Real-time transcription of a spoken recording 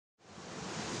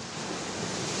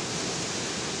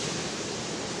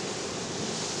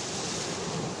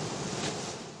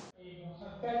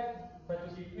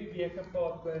week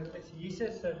gepraat oor, is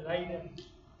Jesus se lyding.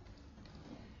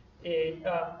 En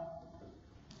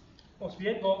ons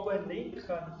weet waaroor Lent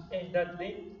gaan, en dat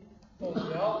Lent ons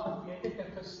help om beter te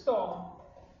verstaan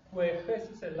oor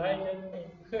Christus se lyding en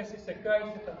Christus se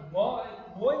kruisiging, maar hy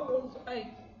nooi ons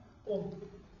uit om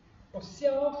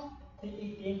onsself te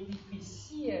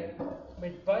identifiseer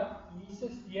met wat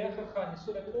Jesus deurgegaan het,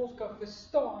 sodat ons kan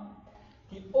verstaan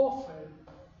die offer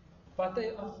wat hy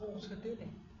aan ons gedoen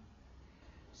het.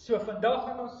 So vandag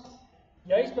gaan ons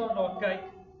juist daarna kyk,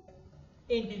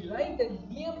 en die lyding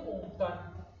neem ons dan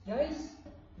juist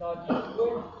na die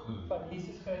dood van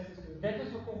Jesus Christus toe. Dit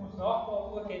is hoekom ons nagmaal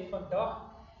ook het vandag,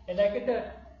 en ek het 'n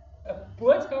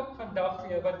boodskap vandag vir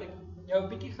jou, wat ek jou 'n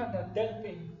bietjie gaan nadink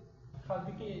en gaan 'n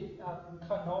bietjie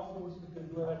gaan navorsing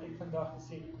doen oor wat ek vandag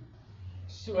gesê het.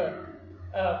 So,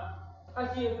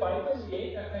 as jy 'n Bybel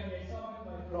het, dan kan jy saam met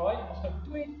my blaai, ons gaan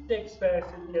 2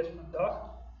 teksverse lees vandag.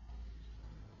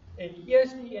 En die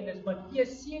eerste een is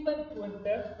Matteus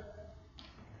 27,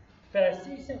 vers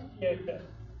 46,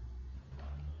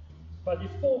 wat die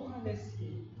volgende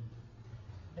sê.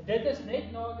 En dit is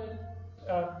net nadat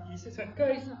Jesus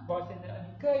gekruisig was en aan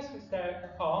die kruis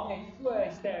gehang het voor hy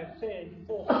sterf, sê hy die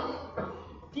volgende.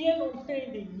 Teen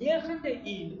omtrent die 9de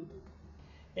uur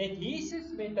het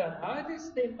Jesus met 'n harde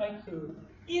stem uitgeroep: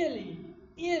 Eli,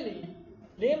 Eli,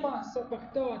 lema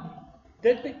sabachthani.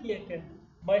 Dit beteken: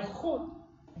 my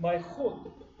God,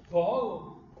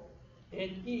 waarom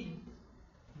het U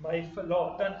my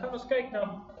verlaat? Dan gaan ons kyk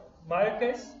na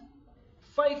Markus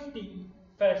 15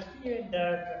 vers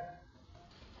 34.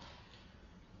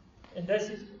 En dis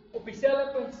is op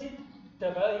dieselfde prinsip,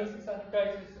 terwyl Jesus aan die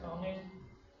kruis hang het,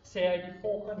 sê hy die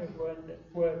volgende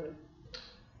woorde.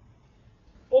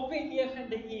 Op die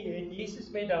 9de uur het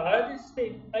Jesus met 'n harde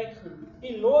stem uitgeroep: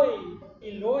 Eloi,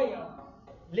 Eloi,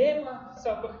 lema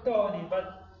sabachthani, wat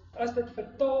as dit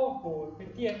vertaal word,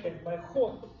 beteken: my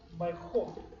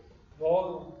God,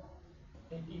 waarom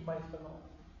het U my verlaat?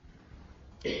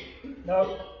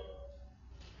 Nou,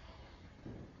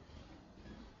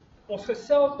 ons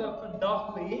gesels nou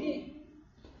vandag oor hierdie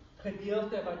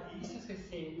gedeelte wat Jesus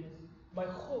gesê het is: my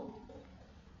God,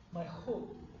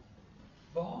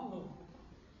 waarom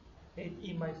het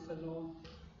U my verlaat?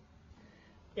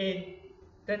 En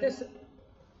dit is,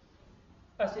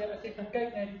 as jy gaan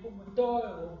kyk na die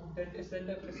kommentaar rondom dit, is dit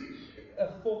 'n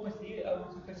volgens hierdie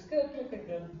ouens 'n verskriklike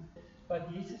ding wat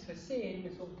Jesus gesê het,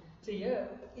 is om sê, Here,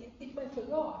 U het my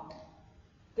verlaat.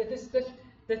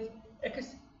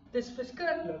 Dis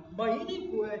verskriklik, maar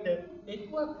hierdie woorde het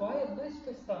ook baie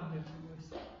misverstande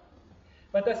veroorsaak.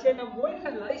 Want as jy nou mooi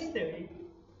geluister het,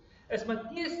 is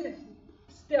Matteus se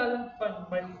stelling van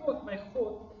my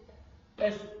God,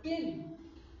 is Eli.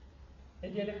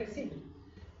 Het jy dit gesien?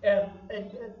 En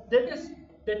dit is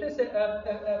 'n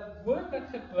woord wat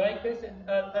gebruik is, en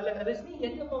hulle is nie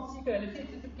heeltemal seker, hulle sê dit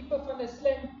is 'n tipe van 'n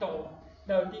slangtaal.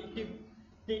 Nou,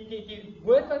 die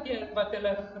woord wat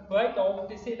hulle gebruik om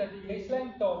te sê dat die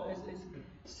slangtaal is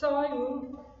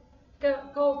Sayu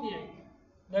Kalbiek.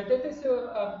 Nou dit is so,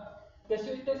 dis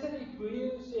so tussen die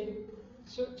Hebreëus en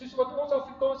soos wat ons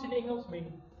Afrikaans en Engels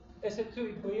meng, is dit so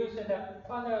Hebreëus en 'n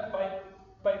ander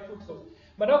byvoegsel.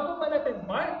 Maar dan kom dit in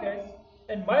Markus,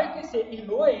 en Markus sê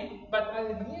Eloi, wat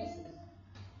Aramees is.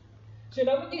 So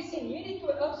nou moet jy sien, hierdie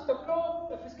twee ouens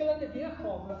gepraat 'n verskillende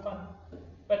weergawe van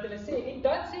wat hulle sê, en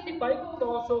dan sê die Bybel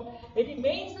daarso, het die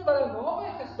mense wat daar naby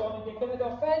gestaan het, jy kan dit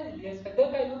daar verder lees,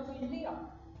 gedink hy loop vir Elia.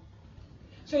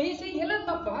 So hier sê hele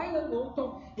verwarring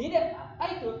rondom hierdie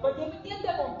uitroep, want jy moet een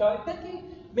ding onthou, ek dink die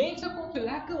mense kom so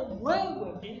lekker om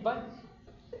hoor nie, want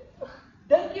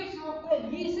dink jy so,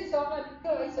 Jesus hang aan die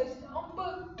kruis, hy's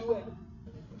amper dood.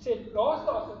 Sê, laas,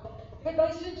 want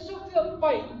hy sê soveel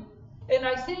pyn, en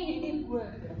hy sê hierdie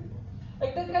woorde.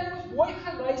 Ek dink hy moes mooi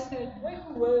geluister het, mooi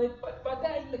gehoor het, wat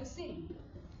hy eintlik sê.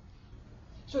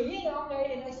 So hier hang hy,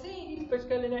 en hy sê hierdie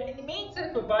verskillende, en die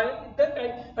mense verby, en dink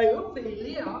hy roep vir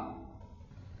Elia,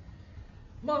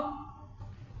 maar,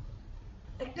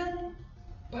 ek dink,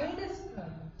 beide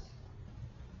skriwers,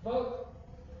 wou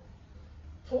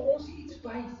vir ons iets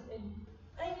wys, en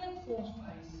eintlik vir ons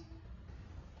wys,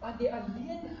 aan die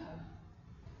alleenheid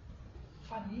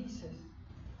van Jesus,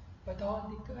 wat daar aan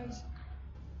die kruis.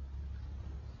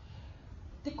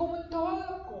 Die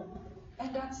kommentaar kom,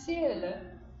 en dan sê hulle,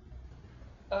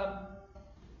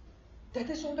 dit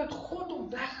is omdat God hom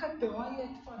weggedraai het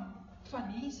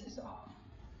van Jesus af.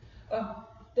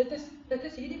 Dit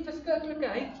is hierdie verskriklike,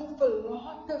 hy het so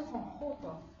verlate van God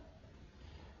af.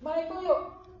 Maar ek wil jou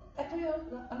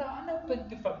aan 'n ander punt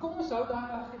toe vat. Kom ons hou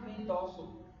daai argument daarso.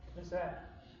 Dis reg.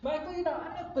 Maar ek wil jou na 'n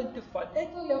ander punt toe vat.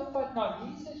 Ek wil jou vat na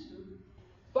Jesus toe,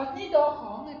 wat nie daar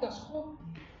gehang het as God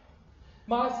nie,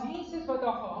 maar as Jesus wat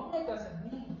daar gehang het as 'n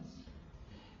mens.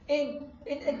 En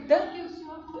dink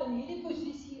jouself in hierdie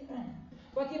posisie in.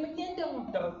 Wat jy met een ding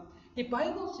onthou, die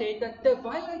Bybel sê dat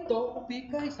terwyl hy daar op die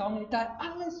kruis hang, het hy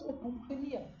alles op hom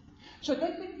geneem. So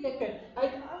dit beteken, hy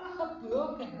het alle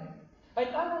gebrokenheid, hy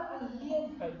het alle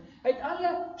alleenheid, hy het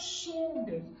alle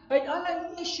sondes, hy het alle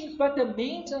issues wat 'n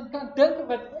mens aan kan dink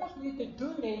wat ons mee te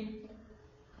doen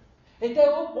het hy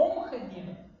op hom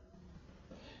geneem.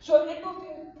 So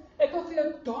ek wil vir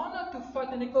jou daarna toe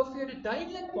vat en ek wil vir jou dit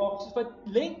duidelik maak, soos wat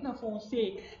Lent na vir ons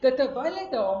sê, dat terwyl hy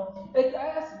daar is hy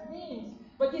as mens,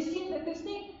 wat jy sien, dit is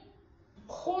nie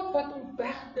God wat hom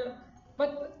wegdink,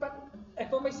 wat ek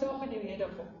wil myself in die rede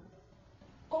val.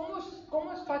 Kom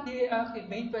ons vat die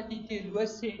argument wat die teoloog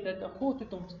sê, dat God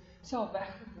het homself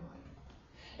weggedraai.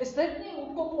 Is dit nie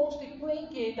hoekom ons die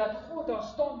prentjie het, dat God daar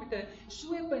staan met 'n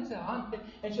sweep in sy hand,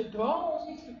 en sodra ons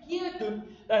iets verkeerd doen,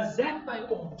 dan zap by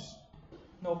ons.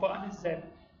 Nou, op 'n ander zap,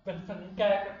 van die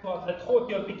kerk ek praat, dat God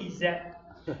jou 'n bietjie zap.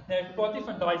 Nou, ek praat nie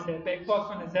van daai zap, ek praat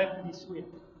van 'n zap met die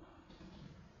sweep.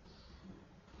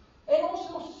 En ons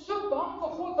is so bang vir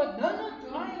God, want nou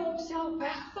draai hy homself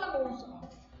weg van ons af.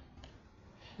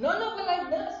 Nou wil hy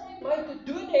niks met my te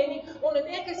doen hê nie, omdat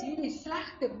ek is hierdie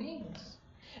slegte mens.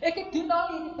 Ek het doen al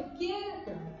hierdie verkeerde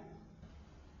dinge.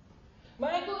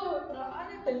 Maar ek wil na 'n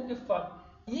ander ding te vat.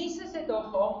 Jesus het daar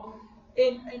gehang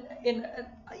en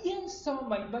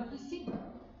eensaamheid, wat jy sien,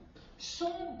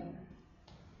 sonde,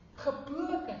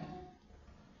 gebrokenheid,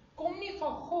 kom nie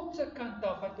van God se kant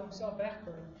af wat homself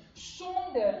wegdraai.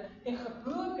 Sonde en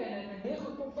gebrokenheid en die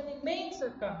goed kom van die mens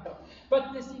se kant af.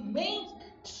 Wat is die mens,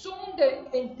 sonde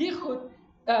en die goed,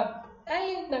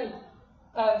 eienaar,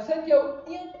 sit jou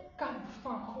een kant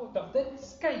van God af. Dit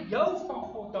skei jou van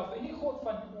God af en nie God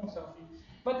van ons af nie.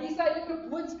 Want hier is eintlik 'n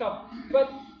boodskap wat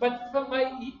vir my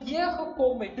idee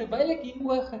gekom het terwyl ek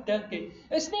hieroor gedink het.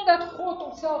 Is nie dat God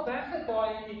homself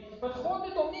weggedraai het nie, want God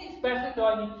het hom nie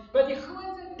weggedraai nie. Maar die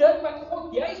grootste ding wat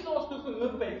God juis na ons toe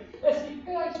geroep het, is die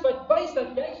kruis wat wys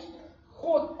dat juis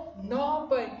God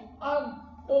naby aan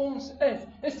ons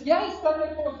is juis dat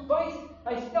hy ons wys,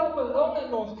 hy stel belang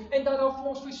in ons, en dat daar vir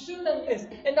ons versoening is,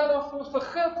 en dat daar vir ons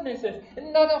vergifnis is,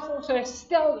 en dat daar vir ons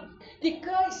herstel is. Die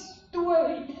kruis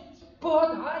storie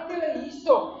praat harder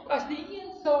hierso, as die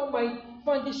eensaamheid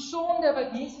van die sonde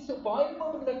wat Jesus op baie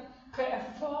oomblik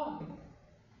geervaar het.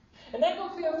 En ek wil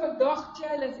vir jou vandag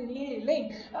challenge in hierdie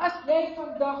Lent, as jy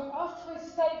vandag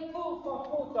afgesny voel van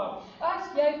God af, as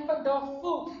jy vandag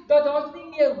voel dat daar's nie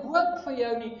meer hoop vir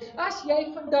jou nie, as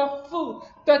jy vandag voel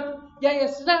dat jy 'n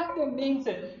slegte mens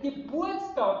is, die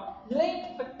boodskap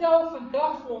Lent vertel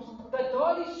vandag vir ons, dat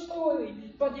daardie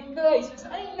storie van die kruis is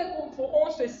eintlik om vir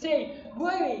ons te sê,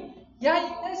 hoorie, jy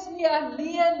is nie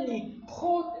alleen nie,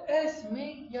 God is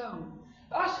met jou.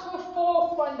 As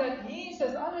gevolg van dat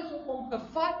Jesus alles op hom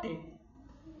gevat het,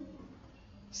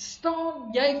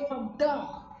 staan jy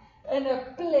vandag in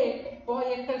 'n plek waar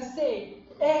jy kan sê,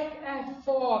 ek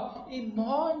ervaar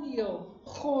Immanuel,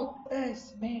 God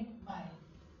is met my.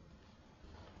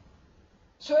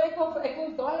 So ek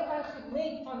wil daai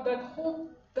argument van dat God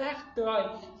wegdraai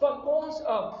van ons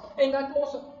af, en dat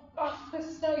ons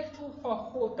afgesny voel van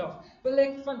God af, wil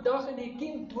ek vandag in die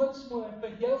kiem doodsmoor vir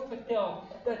jou vertel,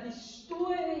 dat die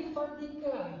storie van die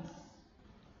kruis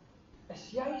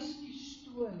is juist die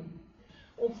storie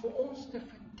om vir ons te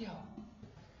vertel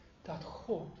dat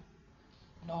God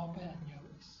naby aan jou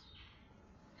is.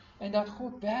 En dat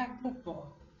God werklik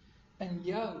waar in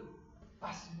jou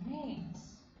as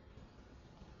mens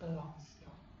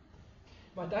belangstel.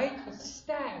 Want hy het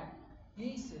gesterf,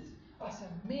 Jesus, as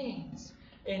 'n mens.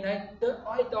 En hy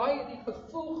het daai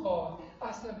gevoel gehad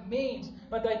as 'n mens,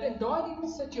 want hy het in daai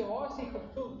situasie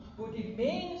gevoel hoe die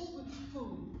mens moet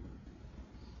voel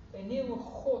en nie hoe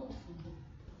God voel.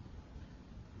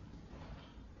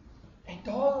 En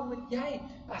daarom moet jy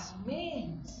as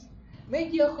mens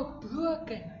met jou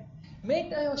gebrokenheid, met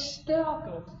jou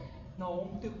struggles na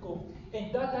hom toe kom,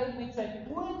 en dat hy met sy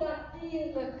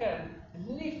bonatuurlike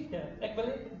liefde, ek wil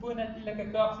nie bonatuurlike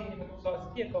krag sê nie, want ons daar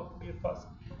steek al weer vas,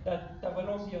 dat wil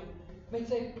ons jou, met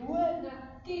sy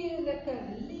bonatuurlike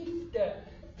liefde,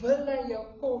 wil hy jou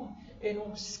kom en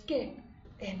omskep,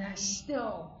 en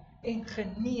herstel, en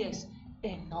genees,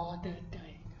 en nader trek.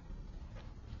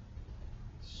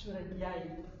 Sodat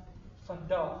jy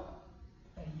vandag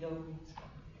 'n heel mens kan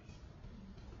wees.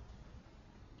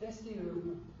 Dis die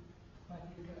roep wat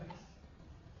die kruis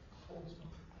vir ons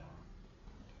moet vertel.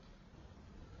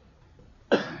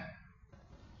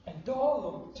 En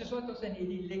daarom, soos wat ons in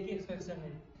hierdie liedjies gesing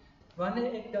het,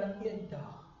 wanneer ek dan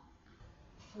eendag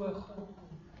voor God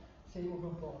kom, sê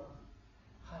Openbaring,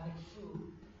 gaan ek voel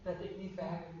dat ek nie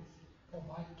werd is om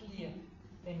my kleed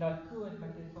en dat kroon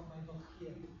wat hy vir my wil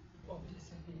gee, om te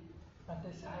sê, want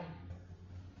is hy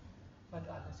wat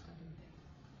alles gedoen het,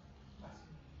 as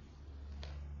mens.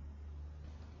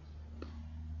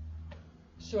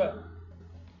 So,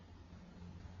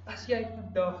 as jy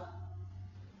vandag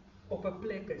op 'n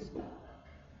plek is,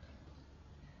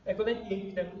 ek wil net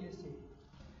een ding eers sê,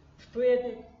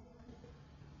 Frederik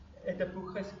het 'n boek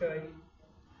geskryf,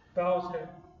 Browser,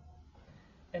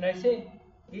 en hy sê,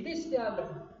 hierdie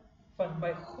stelling van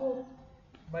my God,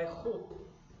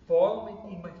 waarom het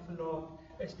U my verlaat,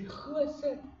 is die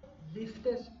grootste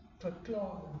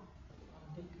liefdesverklaring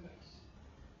van die kruis.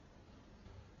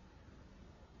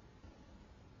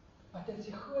 Want dit is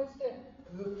die grootste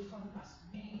roep van as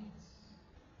mens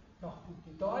nog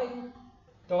toe.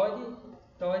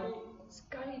 Daardie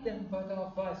skeiding wat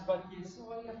daar was, wat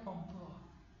Jesaja van praat,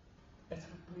 is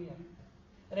gebreek.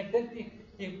 En ek dink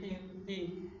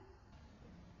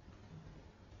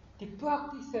die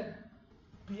praktiese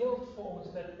beeld vir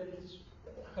ons dat dit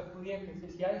gebreek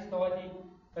is juist daardie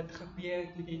wat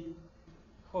gebeur toe die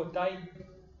gordyn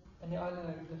in die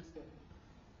allerheiligste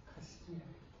gesteek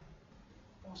het.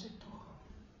 Ons het toegang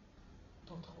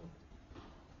tot God.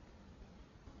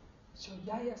 So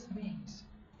jy as mens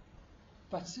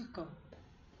wat sukkel,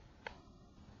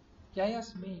 jy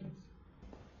as mens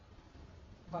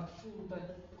wat voel dat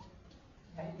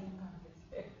jy nie kan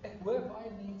wees. Ek hoor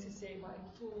baie mense sê, maar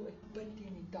ek voel ek bid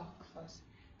teen die dak vas.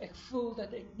 Ek voel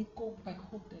dat ek nie kom by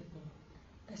God uit nie.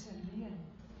 Dis 'n leuen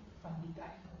van die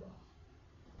duiwel af.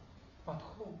 Want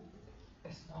God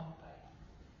is naby.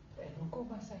 En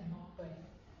hoekom is hy naby?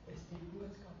 Is die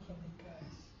boodskap van die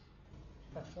kruis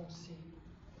wat vir ons sê,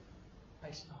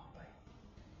 hy's naby.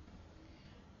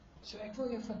 So ek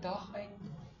wil jou vandag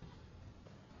uitnooi.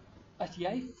 As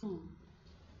jy voel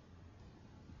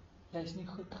jy's nie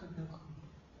goed genoeg nie.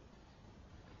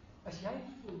 As jy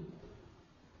voel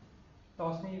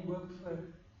daar's nie hoop vir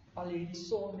al hierdie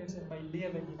sondes in my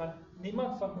lewe nie, want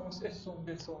niemand van ons is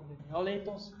sonder sonde nie. Al het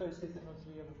ons Christus in ons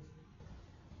lewens.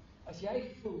 As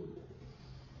jy voel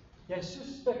jy's so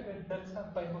stuk en niks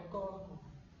aan by mekaar kom,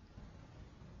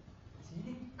 is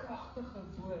hierdie kragtige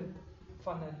woord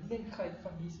van 'n leenheid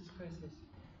van Jesus Christus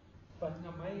wat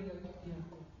na my toe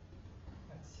kom,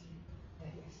 wat sê, jy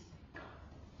is nie kan,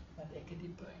 want ek het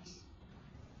die prys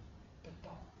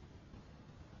betaal.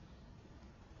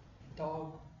 En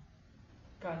daarom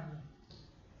kan jy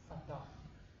vandag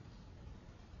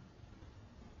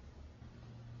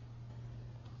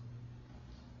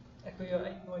ek wil jou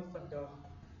uitnooi vandag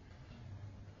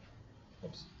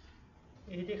op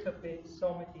hierdie gebed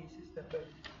saam met Jesus te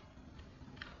bid.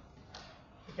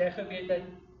 Het jy geweet dat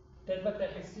dit wat hy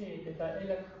gesê het, het hy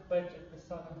eintlik gebid in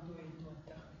Psalm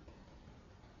 22.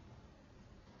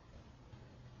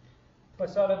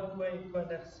 Psalm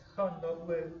 22 gaan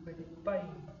daaroor oor die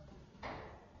pyn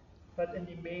wat in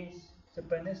die mens se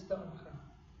binneste aangaan.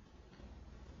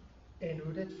 En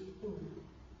hoe dit voel,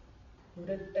 hoe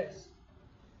dit is.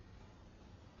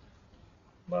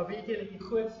 Maar weet julle, die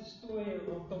grootste storie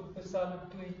rondom Psalm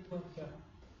 22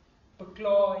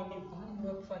 beklaar hy die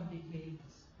wanhoop van die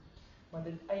mens, maar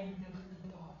dit eindig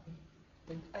nie daar nie.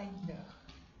 Dit eindig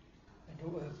in die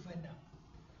oorwinning.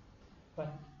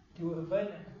 Want die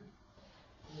oorwinning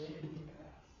lê in die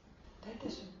kruis. Dit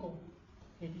is hoekom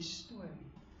hierdie storie,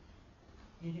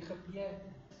 hierdie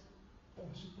gebeurtenis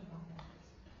ons so belangrik is.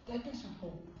 Dit is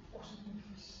hoekom ons dit moet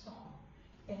verstaan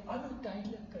en al hoe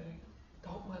duideliker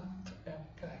daaroor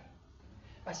kry.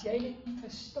 As jy dit nie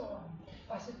verstaan,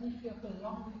 as dit nie vir jou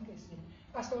belangrik is nie,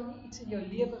 as daar nie iets in jou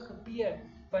lewe gebeur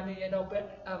wanneer jy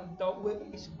daaroor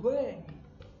iets hoor nie,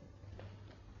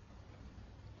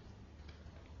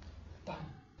 dan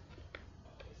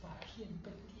is daar geen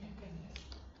betekenis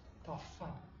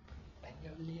daarvan in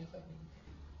jou lewe nie.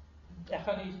 Ek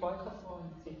gaan iets baie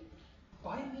gevaarlik sê.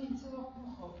 Baie mense raak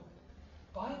nogal.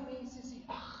 Baie mense sê,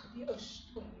 ag, die ou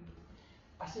storie.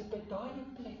 As jy by daai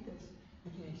plek is,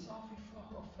 moet jy jouself die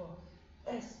vraag afvra,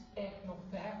 is ek nog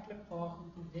werklik waar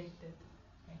geconnected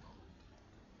met God?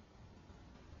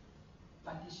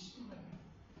 Want die storie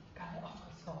kan nie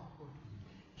afgesaag word.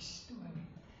 Die storie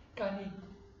kan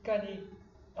nie,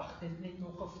 ag, dit is net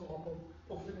nog 'n voorbeeld,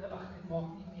 of dit maak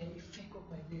nie meer effek op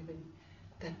my lewe nie.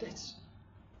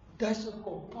 Dis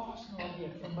hoekom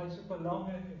Paasnaweek vir my so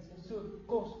belangrik is en so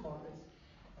kosbaar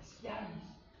is juist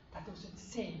dat ons dit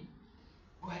sê,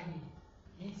 hoorie,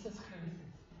 Jesus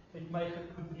Christus het my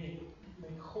geconnect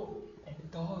met God en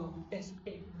daarom is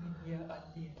ek nie meer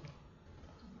alleen.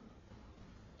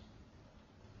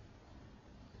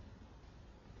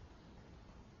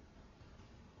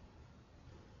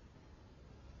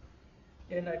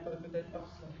 En ek wil dit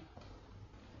afsluit.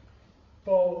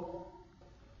 Paul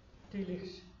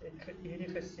Tilies het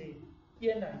hierdie gesê,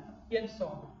 eenheid,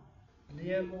 eensaam,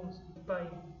 leer ons die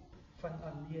pyn van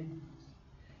alleen wees.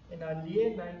 En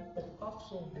alleenheid of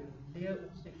afsondering leer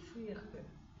ons die vreugde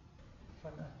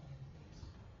van alleen wees.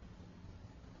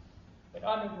 Met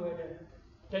ander woorde,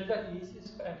 dit wat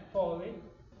Jesus ervaar het,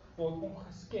 word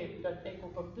omgeskep dat ek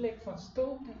op 'n plek van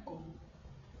stilte kom.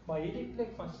 Maar hierdie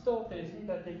plek van stilte is nie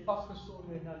dat ek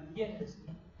afgesonder en alleen is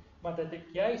nie, maar dat ek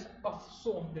juis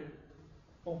afsonder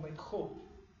om met God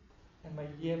in my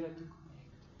lewe te connect.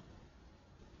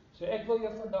 So ek wil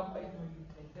jou vandag uitnooi,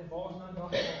 en waar ons nou dag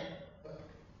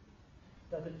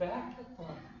dat dit werklik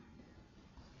waar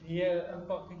weer 'n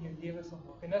impak in jou lewe sal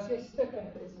maak. En as jy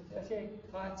stikkend is, as jy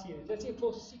hartseer is, as jy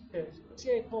vol siekte is, as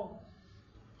jy vol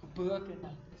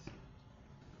gebrokenheid is,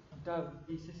 onthou,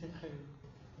 Jesus het geroep,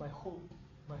 my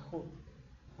God,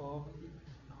 waar moet jy my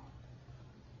vandaan?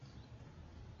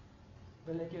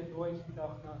 Wil ek jou nooi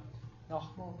vandag na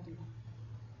nagmaal toe,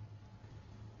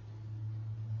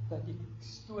 dat die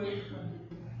storie van die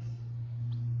kruis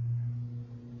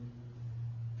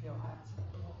vir jou hart sal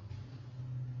praat.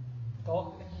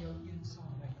 Dalk in jou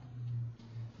eensaamheid,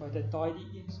 maar dat daai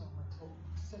die eensaamheid sal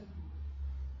sit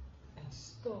en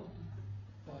stil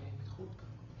waar jy met God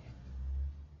kan connect.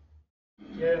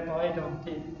 Here, baie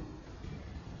dankie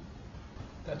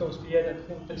dat ons weet dat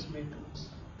God is met ons.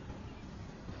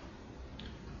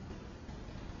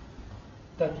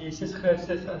 Dat Jesus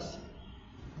Christus as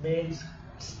mens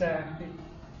sterk het,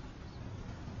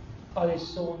 al die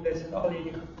sondes en al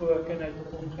die gebrokenheid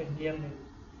op hom geneem het,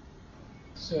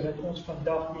 sodat ons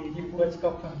vandag hierdie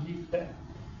boodskap van liefde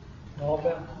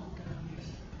naby aan God kan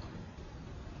wees.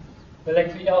 Wil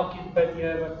ek vir elkeen bid,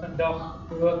 Here, wat vandag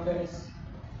gebroken is,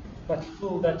 wat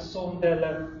voel dat sonde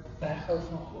hulle weghou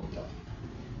van God af.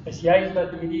 Is juist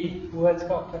dat hierdie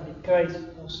boodskap van die kruis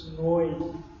ons nooi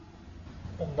om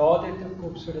nader te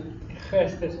kom, sodat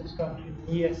Christus ons kan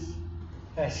genees,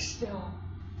 herstel,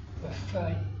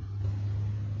 bevry.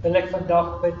 Wil ek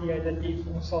vandag bid, Here, dat U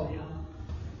vir ons sal help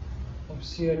om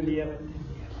so lewe te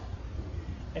leef.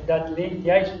 En dat Lent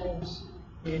juist vir ons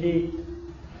hierdie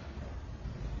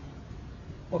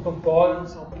openbaring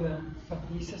sal bring van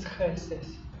Jesus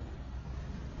Christus,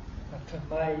 wat vir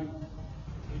my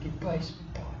hierdie prys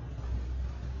betaal.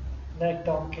 En ek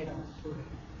dank U daarvoor.